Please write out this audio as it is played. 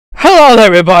Hello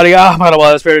everybody,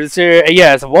 Meloetta here, and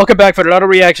yes, welcome back for another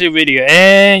reaction video.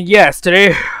 And yes,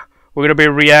 today we're gonna be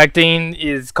reacting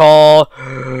is called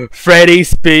Freddy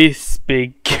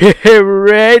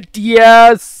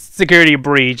Spaghetteria security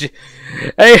breach.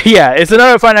 Yeah, it's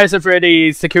another Five Nights at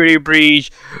Freddy's security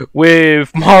breach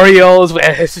with Mario's with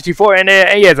SMG4 in it.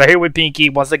 And yes, I'm here with Pinky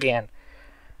once again.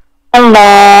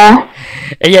 Hello.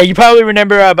 And yeah, you probably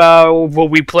remember about what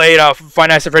we played Five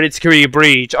Nights at Freddy's Security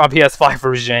Breach on PS5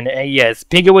 version. And yes,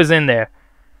 Pinky was in there.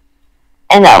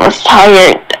 And I was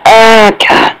tired. Oh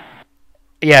god.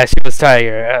 Yeah, she was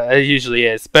tired. It usually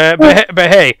is. But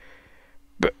hey,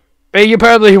 you're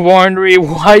probably wondering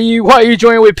why you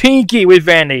joining with Pinky with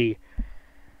Vanny.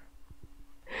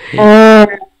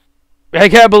 I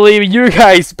can't believe you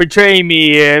guys betrayed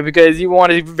me because you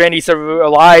wanted Vanny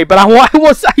alive, but I want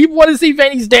to see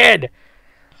Vanny's dead.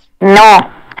 No.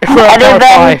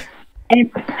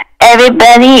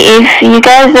 Everybody, if you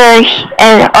guys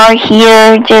are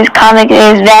here, just comment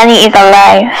if Vanny is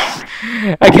alive.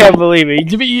 I can't believe it.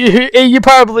 You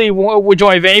probably would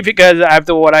join Vanny because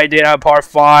after what I did on part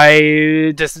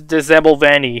 5, just disable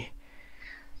Vanny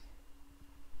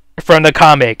from the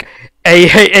comic.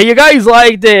 Hey, you guys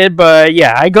liked it, but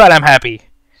yeah, I'm glad I'm happy.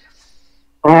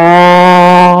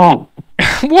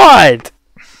 What?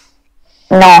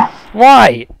 No.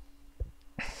 Why?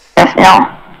 Just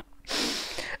no.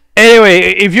 Anyway,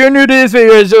 if you're new to this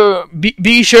video, so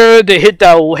be sure to hit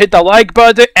the like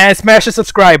button and smash the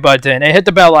subscribe button and hit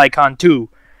the bell icon too.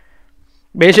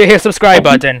 Make sure you hit the subscribe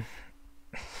button.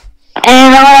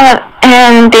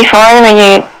 And before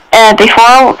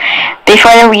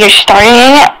you're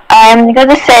starting, I'm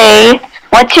gonna say,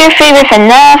 what's your favorite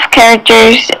FNAF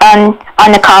characters on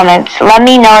the comments? Let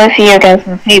me know if you're guys'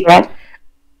 favorite.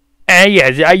 And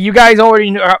yes, you guys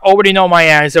already know my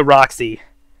answer, Roxy.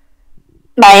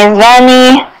 Mine is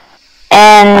Vanny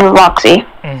and Roxy.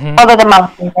 All of them are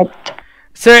favorite.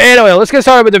 So anyway, let's get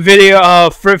started with the video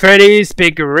of Freddy's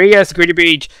Spaghetteria security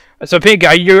breach. So Pink,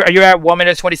 are you at 1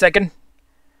 minute 20 seconds?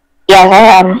 Yes,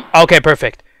 I am. Okay,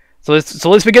 perfect. So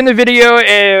let's begin the video.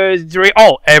 I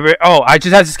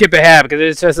just have to skip ahead because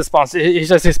it's just a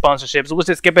sponsorship. So let's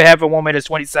just skip ahead for 1 minute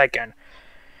 20 seconds.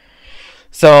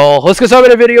 So let's get started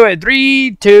with the video at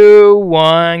 3, 2,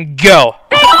 1, go.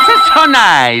 So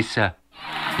nice.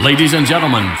 Ladies and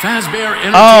gentlemen, Fazbear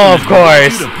Entertainment. Oh, of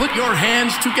course. You to put your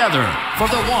hands together for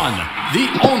the one, the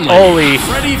only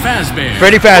Freddy Fazbear.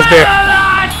 Freddy Fazbear.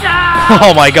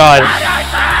 Oh my god.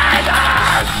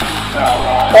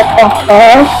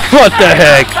 What the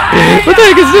heck? What the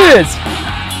heck is this?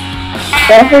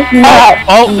 This is not.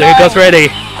 Oh, there goes Freddy.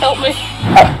 Help me.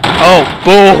 Oh,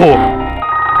 boo.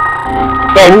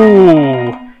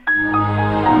 Ooh.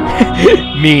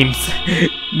 Memes.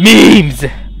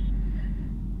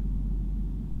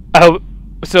 Oh,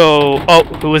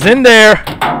 who was in there?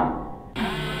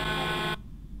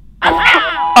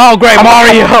 Oh, great,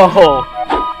 Mario.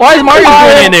 Why is Mario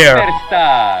going in there?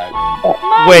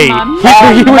 Wait,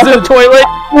 he was in the toilet?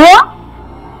 What?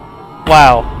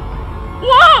 Wow.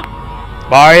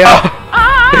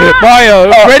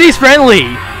 Mario, Freddy's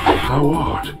friendly.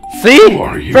 See?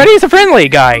 Freddy's a friendly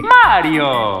guy.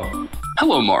 Mario.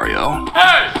 Hello, Mario.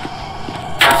 Hey!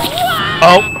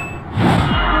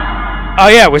 Oh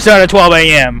yeah, we start at 12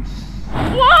 a.m.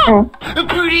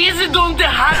 Please don't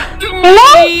have to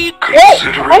meet.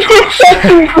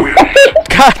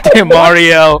 Goddamn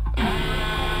Mario.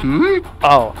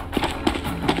 Oh.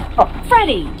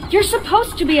 Freddy, you're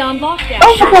supposed to be on lockdown.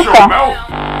 Shut your mouth!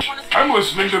 I'm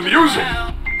listening to music!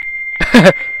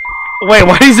 Wait,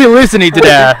 why is he listening to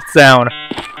that sound?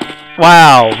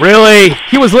 Wow, really?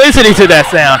 He was listening to that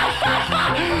sound.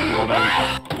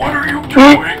 What are you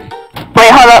doing?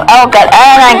 Wait, hold on. Oh god,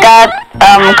 and I got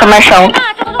commercial.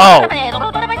 Oh.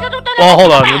 Well, hold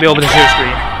on. Let me open the share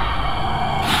screen.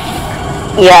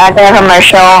 Yeah, I got a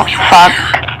commercial. Fuck.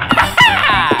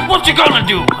 What you gonna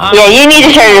do? Huh? Yeah, you need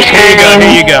to share your screen. Here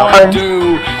you go.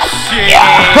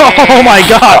 Oh my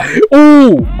god.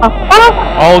 Ooh.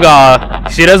 Oh god.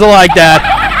 She doesn't like that.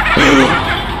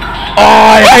 Oh,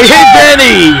 I hit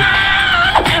Benny.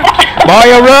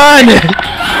 Mario, run.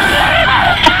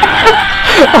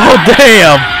 Oh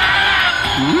damn.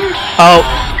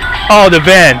 Oh, the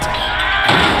vent.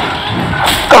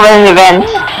 Go in the vent.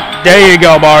 There you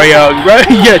go, Mario.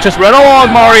 Yeah, just run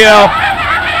along, Mario.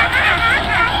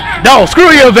 No, screw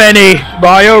you, Benny.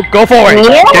 Mario, go for it.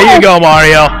 Yeah. There you go,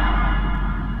 Mario.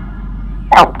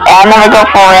 Oh, I'll never go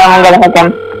for it. I'm gonna hit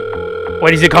him.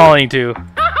 What is he calling to?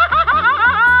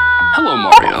 Hello,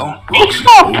 Mario. Roxy's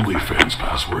OnlyFans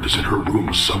password is in her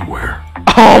room somewhere.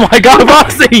 Oh my god,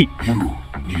 Roxy! You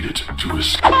need it to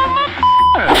escape.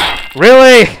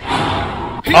 Really?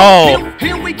 Oh.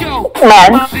 Here we go.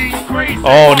 Man.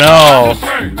 Oh no.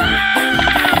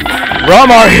 Run,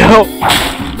 Mario.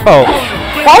 Oh.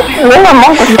 What? There's a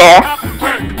monster there.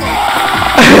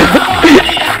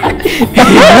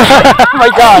 Oh my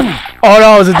god. Oh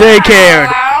no, it's a daycare.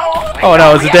 Oh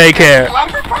no, it's a daycare.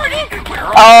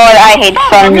 Oh, I hate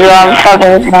Sundrum.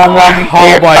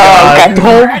 Oh my god.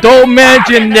 Okay. Don't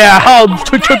mention that. How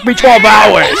it took me 12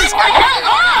 hours.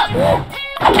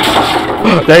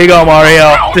 There you go,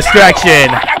 Mario.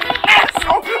 Distraction.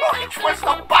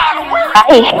 I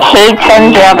hate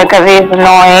Sundrum because he's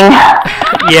annoying.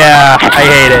 Yeah, I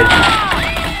hate it.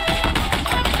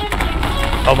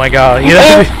 Oh my god. He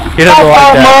doesn't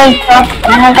like that.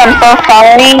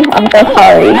 I'm so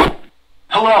sorry.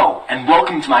 Hello, and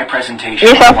welcome to my presentation.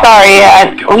 You're so sorry.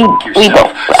 I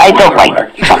don't like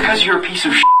it. It's because you're a piece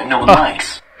of shit no one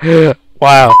likes.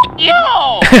 Wow.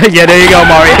 Yeah, there you go,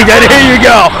 Mario. Yeah, there you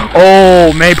go.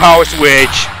 Oh, main power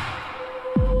switch.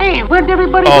 Hey, where'd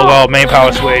everybody Oh, go? God, main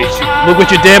power switch. Look what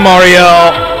you did,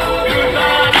 Mario.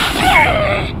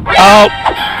 Oh,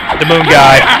 the moon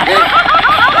guy.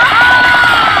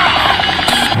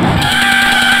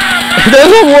 It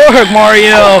doesn't work,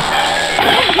 Mario.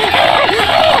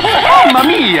 Mamma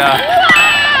mia!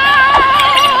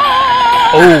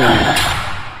 Oh.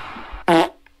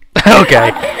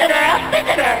 Okay.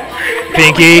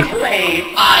 Pinky.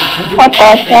 What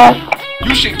the heck?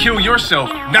 You should kill yourself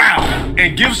now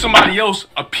and give somebody else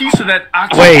a piece of that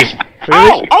oxygen. Wait.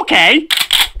 Really? Oh, okay.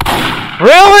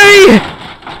 Really?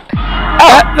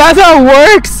 That's how it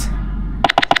works?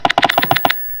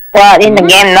 Well, in the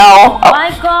game, no. Oh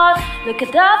my god, look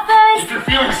at that face! If you're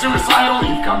feeling suicidal,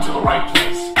 you've come to the right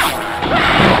place.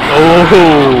 Oh.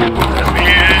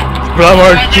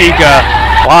 Plumber Chica.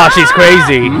 Wow, she's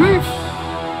crazy.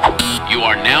 You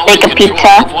are now Take a in control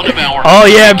pizza. of one of our Oh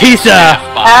yeah, pizza.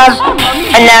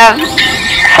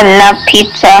 Enough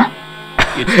pizza.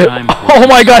 It's time for Oh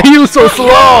my god, he was so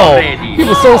slow. He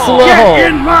was so slow.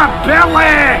 In my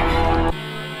belly!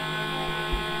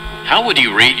 How would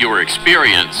you rate your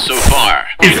experience so far?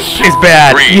 It's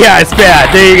bad. Great. Yeah, it's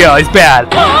bad. There you go. It's bad.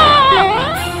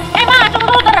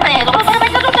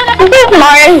 This is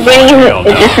Mario's doing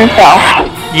this himself.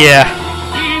 Yeah.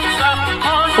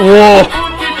 Whoa.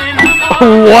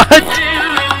 What?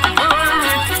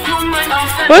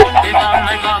 What?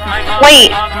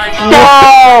 Wait, so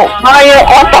Mario,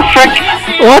 what the frick?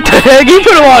 What the heck? You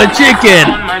put him on a chicken.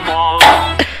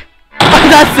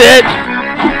 That's it.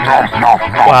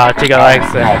 Wow, Chica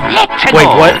likes it. Wait,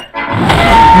 what?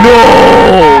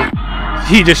 No!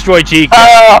 He destroyed Chica.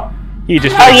 He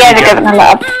destroyed Oh yeah, Chica. because I'm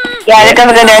up. Yeah,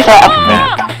 because there's up.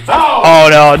 Oh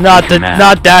no, not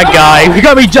that guy. He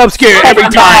got me jump scared every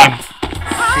time.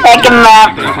 Take a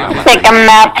map. Take a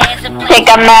map. Take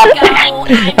a map.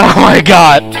 Oh my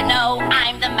god.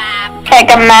 Take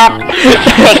a map.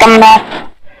 Take a map.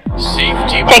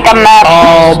 Safety. Take a map.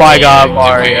 Oh my god,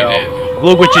 Mario.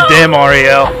 Look what you did,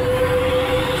 Mario.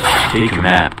 Take a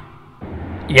map.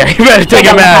 Yeah, you better take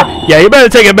a map. Yeah, you better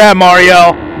take a map,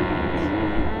 Mario.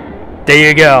 There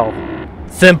you go.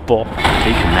 Simple.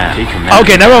 Take a map. Take a map.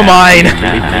 Okay, never mind. Take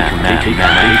a map. Take a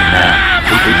map.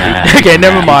 Take a map. Okay,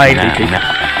 never mind. Take a map.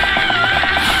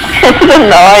 It's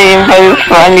annoying, but it's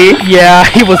funny. Yeah,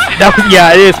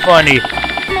 yeah, it is funny.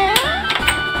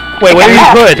 Wait, what did you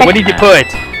put? What did you put?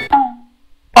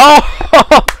 Oh!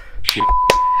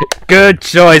 Good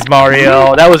choice,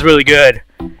 Mario. That was really good.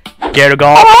 Ghetto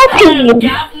golf.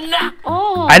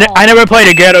 I never played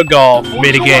a ghetto golf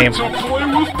minigame.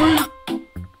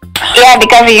 Yeah,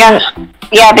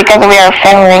 because we are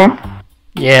filming.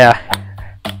 Yeah.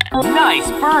 Nice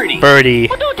birdie. Birdie.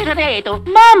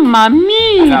 Mamma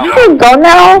mia! You can go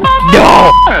now.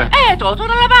 No! We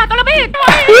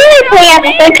play it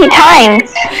 30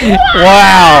 times.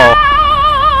 Wow.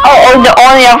 Oh,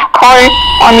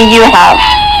 only you have.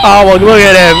 Oh, well, look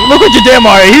at him. Look what you did,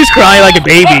 Mario. He's crying like a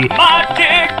baby.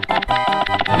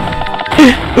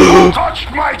 Touch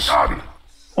my son!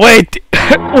 Wait.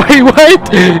 Wait,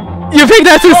 what? You think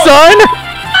that's his son?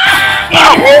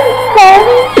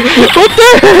 What the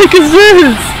heck is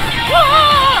this?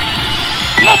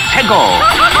 Let's go!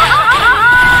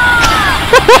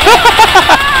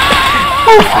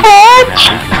 Oh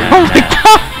my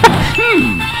god.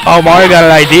 Oh, Mario got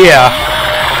an idea.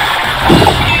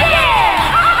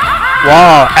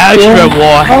 Wow, extra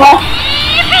war.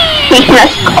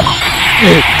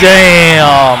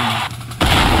 Damn.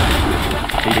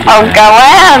 Oh god, what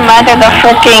happened to the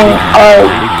freaking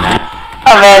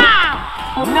of it?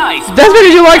 Nice. That's what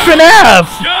you like FNAF.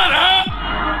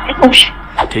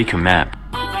 Take a map.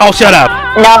 Oh, shut up.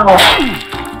 No.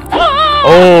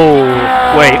 Oh,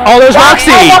 wait. Oh, there's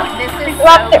Roxy.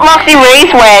 Roxy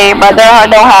Raceway, but they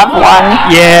don't have one.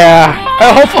 Yeah.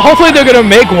 Hopefully they're gonna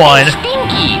make one.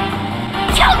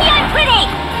 Tell me I'm pretty!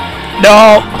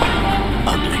 No.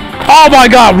 Oh my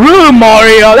god, rude,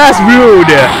 Mario. That's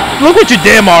rude. Look what you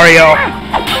did, Mario.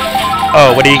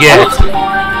 Oh, what do you get?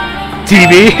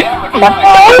 TV? Oh my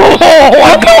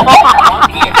god.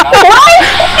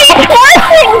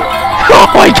 Oh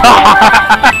my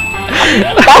god.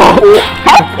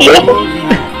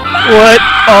 What?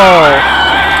 Oh.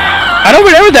 I don't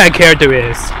remember what that character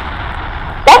is.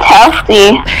 That's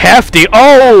Hefty. Hefty.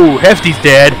 Oh, Hefty's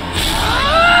dead.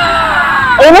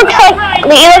 It looks like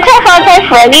Five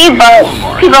Freddy, but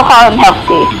people call him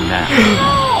Hefty.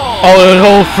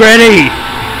 Oh, Freddy.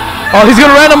 Oh, he's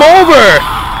gonna run him over.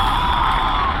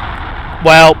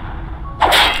 Well,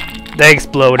 they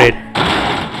exploded.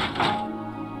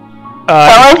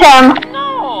 So is him.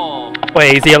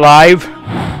 Wait, is he alive?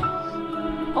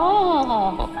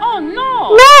 Oh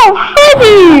no! No,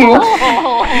 Freddy!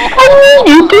 I need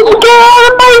you to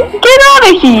get out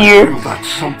of here! That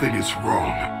something is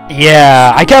wrong.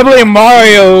 Yeah, I can't believe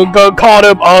Mario called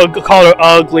her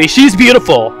ugly. She's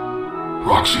beautiful.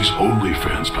 Roxy's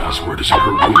OnlyFans password is in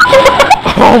her room.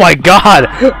 Oh my god!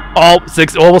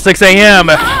 Almost 6 a.m.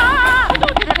 I'm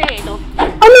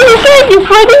gonna save you,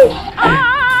 Freddy!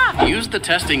 Use the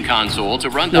testing console to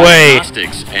run Wait.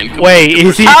 diagnostics and Wait,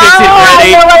 is he fixing I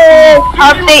Freddy? know.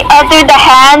 After the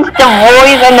hands, the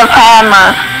voice, and the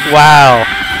hammer. Wow.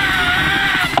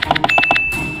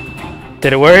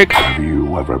 Did it work? Have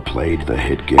you ever played the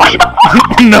hit game?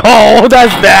 No,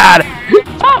 that's bad.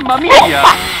 Mamma mia!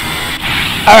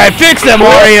 Alright, fix it,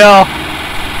 Mario.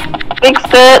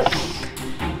 Fixed it.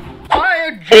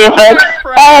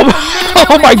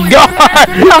 Oh my god!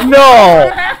 No!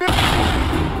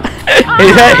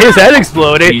 His head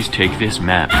exploded. Please take this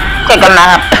map. Take a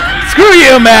map. Screw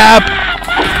you, map!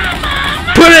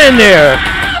 Put it in there!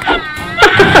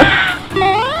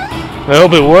 I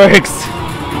hope it works.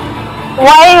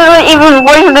 Why is it even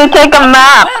worse to take a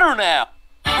map? Better now!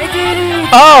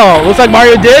 Oh, looks like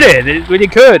Mario did it when he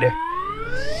could.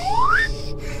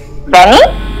 Benny?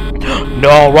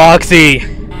 No, Roxy.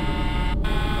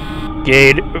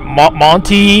 Gate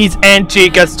Monty's and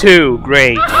Chica's too.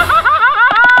 Great.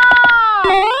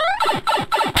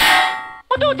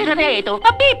 No, this is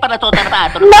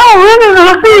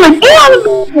looking again.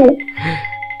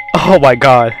 Oh my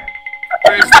god.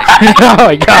 Oh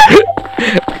my god.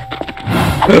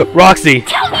 Roxy.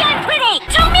 Tell me I'm pretty!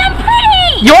 Tell me I'm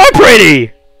pretty! You're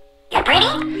pretty! You're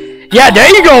pretty? Yeah, there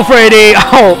you go, Freddy!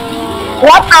 Oh.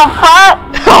 What the fuck?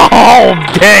 Oh,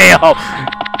 damn!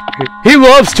 He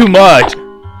loves too much.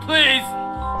 Please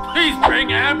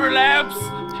bring Amber Labs.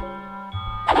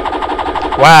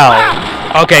 Wow.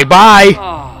 Okay, bye.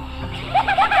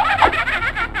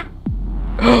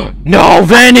 No,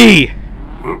 Venny!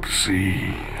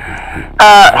 Oopsie.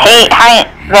 Hey, hi,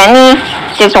 Benny.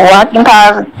 Just walking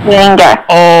past doing that.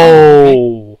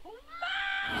 Oh.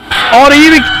 Oh, they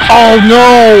even. Oh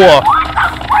no!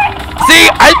 See,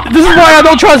 this is why I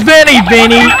don't trust Venny,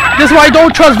 Vinny. This is why I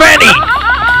don't trust Venny.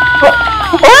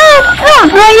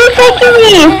 Why are you taking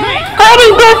me? Freddy,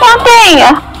 do something!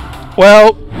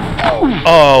 Well.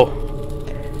 Oh.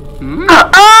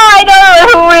 I know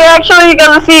who we're actually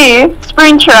gonna see.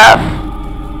 Springtrap.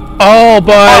 Oh,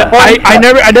 but I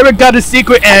never got a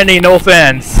secret ending. No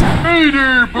offense.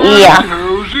 Yeah.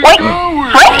 Wait,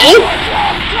 Freddy?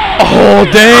 Oh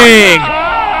dang!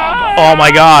 Oh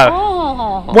my god.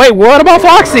 Wait, what about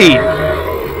Foxy?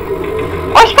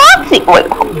 Where's Foxy? Wait.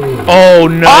 Oh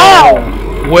no. Oh,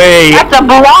 Wait. that's a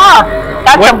blob.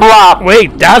 That's a blob.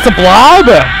 Wait, that's a blob?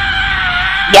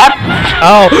 Yep.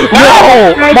 Oh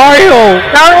no, Mario!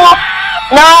 No,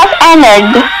 that's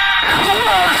Ennard.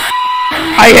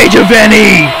 I hate you,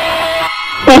 Venny!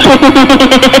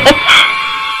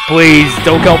 Please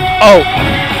don't go. Oh.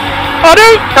 Oh no!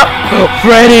 Oh,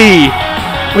 Freddy!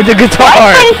 With the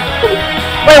guitar!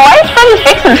 Wait, why is Freddy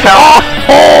fix himself?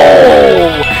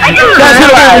 Oh! That's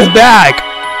gonna hurt his back!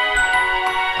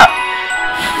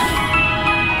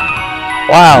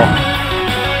 Wow.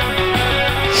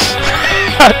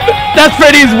 That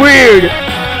Freddy's weird!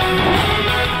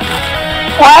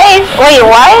 Why is Freddy...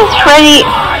 Why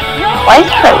is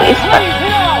Freddy...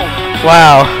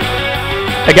 Wow.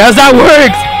 I guess that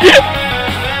works!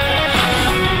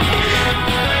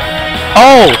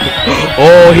 Oh!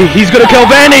 Oh, he's gonna kill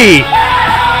Venny!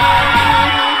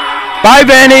 Bye,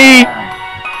 Venny!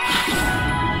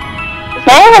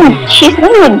 She's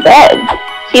not even dead.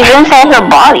 She's inside her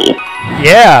body.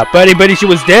 Yeah, buddy, she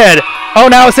was dead. Oh,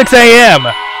 now it's 6 a.m.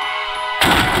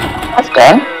 That's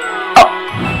good. Oh.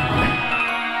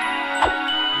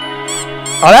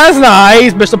 Oh, that's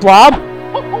nice, Mr. Blob.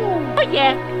 Oh,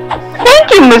 yeah.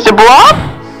 Thank you, Mr. Blob.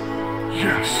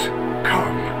 Yes,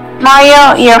 come.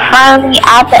 Mario, you're finally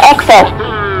at the exit.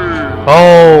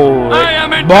 Oh,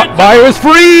 Mario is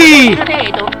free.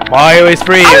 Mario is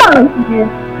free.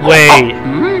 Wait.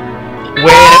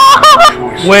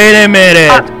 Wait a minute.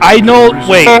 I know.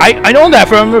 Wait, I know that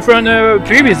from the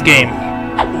previous game.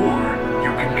 Or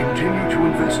you can continue to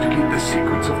investigate the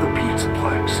secrets of the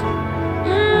Pizzaplex.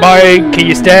 Mario, can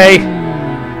you stay?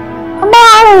 Come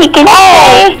on, we can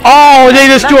stay. Oh, they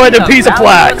destroyed the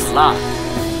Pizzaplex.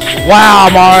 Wow,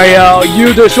 Mario,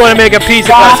 you destroyed to make a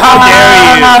Pizzaplex. How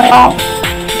dare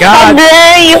you? How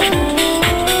dare you?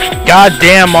 God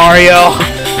damn, Mario.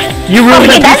 You ruined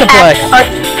the Pizzaplex.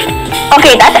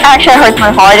 Okay, that actually hurts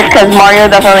my heart because Mario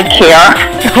doesn't care.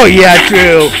 Oh yeah,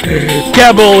 true.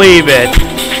 Can't believe it.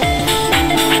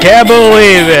 Can't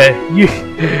believe it.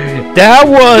 That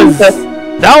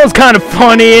was kind of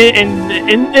funny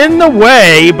in the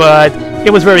way, but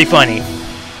it was very funny.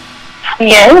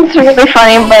 Yeah, it's really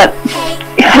funny, but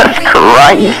Jesus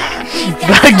Christ.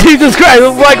 Like Jesus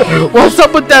Christ, like what's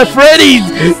up with that Freddy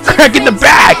cracking the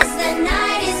back?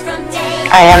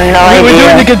 I have no idea. We were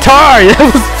doing the guitar. That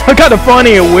was kind of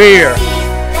funny and weird.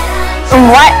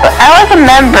 What? I was a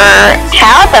member.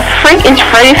 How the freak is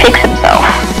Freddy fix himself?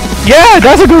 Yeah,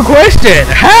 that's a good question.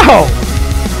 How?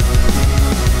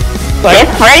 Like,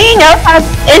 If Freddy knows how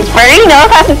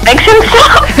to fix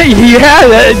himself?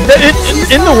 Yeah,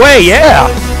 in the way,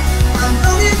 yeah.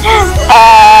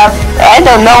 I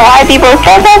don't know why people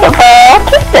say that about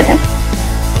Kristen.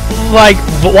 Like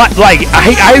what? Like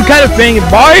I kind of think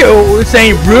Mario was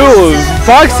saying rude.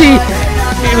 Foxy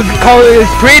would call it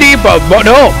pretty, but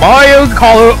no, Mario would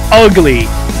call her ugly.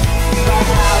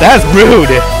 That's rude.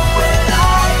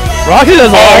 Roxy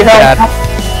doesn't like that.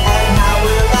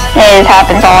 It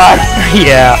happens a lot.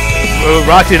 Yeah,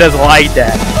 Roxy doesn't like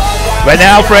that. But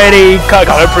now Freddy call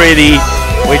her pretty,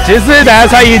 which is it.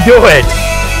 That's how you do it.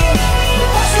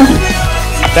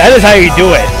 That is how you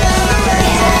do it.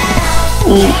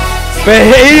 But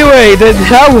anyway, that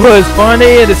was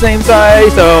funny at the same time,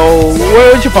 so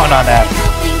what was your fun on that?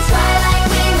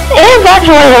 It is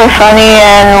actually really funny,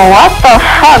 and what the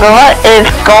fuck, what is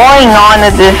going on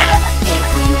in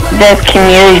this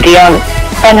community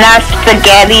and that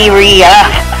Spaghetteria?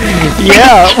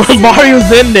 Yeah,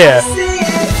 Mario's in there.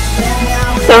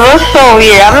 It was so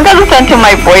weird. I'm gonna send to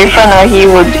my boyfriend or me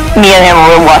and him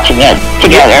were watching it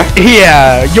together.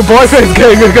 Yeah, your boyfriend's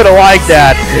gonna like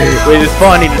that. It is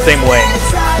funny the same way.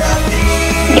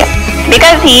 Yeah,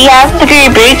 because he has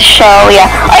Secret Breach, so yeah.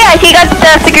 Oh yeah, he got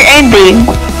the secret ending.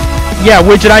 Yeah,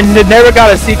 which I never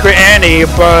got a secret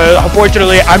ending, but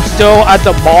unfortunately I'm still at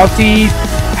the Maltese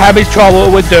having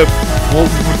trouble with the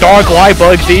dark light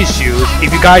bugs issues.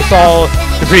 If you guys saw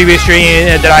the previous stream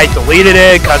that I deleted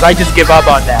it because I just give up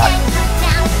on that.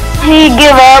 He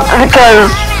gave up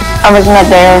because I was not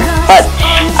there, but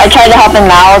I tried to help him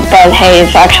out, but hey,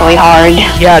 it's actually hard.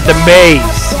 Yeah, the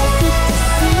maze.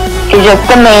 It's just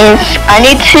the maze. I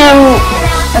need to,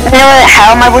 I don't know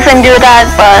how my boyfriend do that,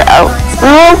 but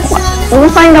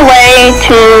we'll find a way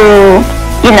to,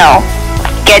 you know,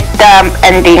 get the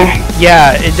ending.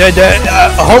 Yeah,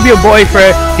 I hope your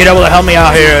boyfriend can able to help me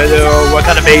out here. What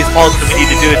kind of maze puzzle do we need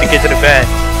to do to get to the vent?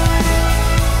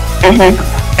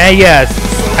 And yes,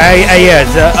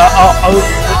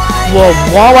 well,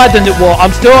 I'm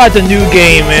still at the new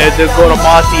game to go to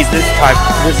Monty's this time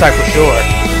for sure.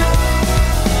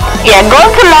 Yeah, go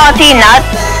to Monty, not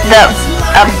the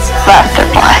Buster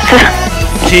Class.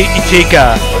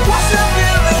 Chica.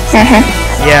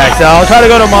 Yeah, so I'll try to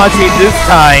go to Monty this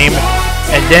time.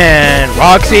 And then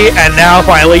Roxy, and now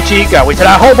finally Chica, which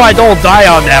I hope I don't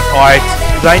die on that part,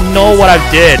 because I know what I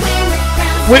did.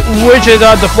 Which is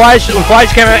the flash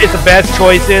camera is the best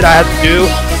choice I have to do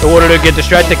in order to get the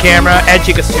stretch the camera and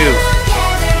Chica's too.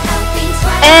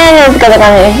 And it's gonna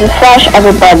flash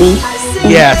everybody.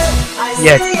 Yes,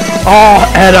 yes. Oh,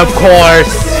 and of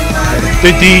course,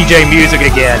 the DJ music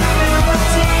again.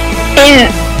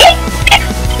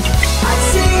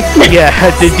 Yeah,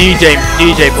 the DJ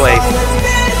plays.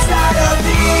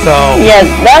 So yeah,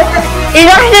 it's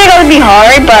actually gonna be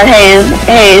hard, but hey,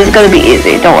 it's gonna be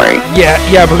easy. Don't worry. Yeah,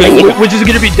 which is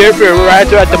gonna be different right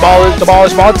after at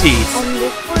demolish Maltese.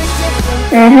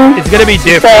 It's gonna be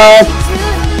different.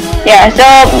 So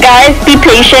guys, be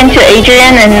patient to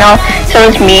Adrian and so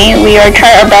is me. We are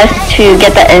trying our best to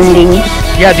get the ending.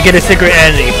 Yeah, to get a secret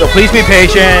ending. So please be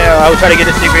patient. I will try to get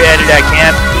a secret ending that I can,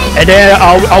 and then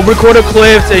I'll record a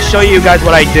clip to show you guys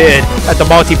what I did at the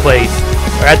multi place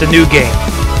or at the new game.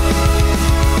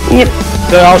 Yep.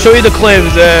 So I'll show you the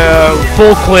clips,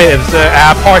 full clips,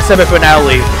 at part 7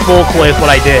 finale, full clips what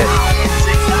I did.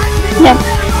 Yeah,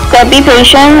 gotta be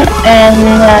patient, and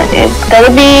it's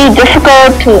gonna be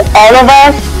difficult to all of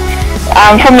us.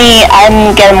 For me,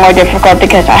 I'm getting more difficult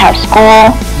because I have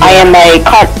school. Yeah.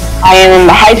 I am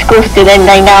a high school student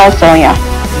right now, so yeah.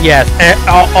 Yes, and,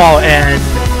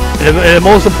 and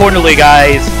most importantly,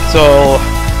 guys, so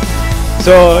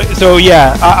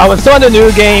yeah, I was starting a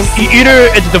new game.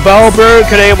 Either the developer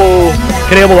could able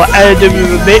to edit,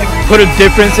 put in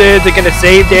differences, they're gonna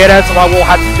save data, so I won't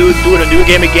have to do a new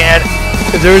game again.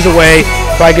 If there's a way,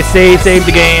 so I could save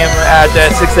the game at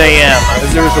 6 a.m.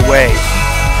 If there's a way.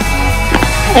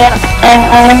 Yeah,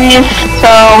 and so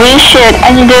we should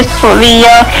end this video.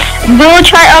 We'll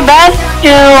try our best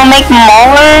to make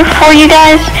more for you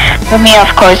guys. For me,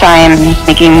 of course, I am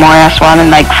making more as well,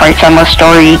 and like, for example,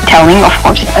 storytelling, of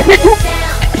course.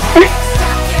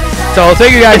 So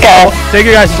thank you guys, thank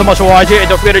you guys so much for watching, and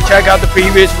don't forget to check out the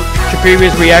previous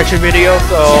reaction video.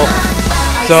 So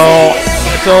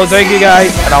thank you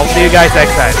guys, and I'll see you guys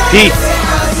next time. Peace.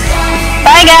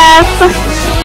 Bye, guys.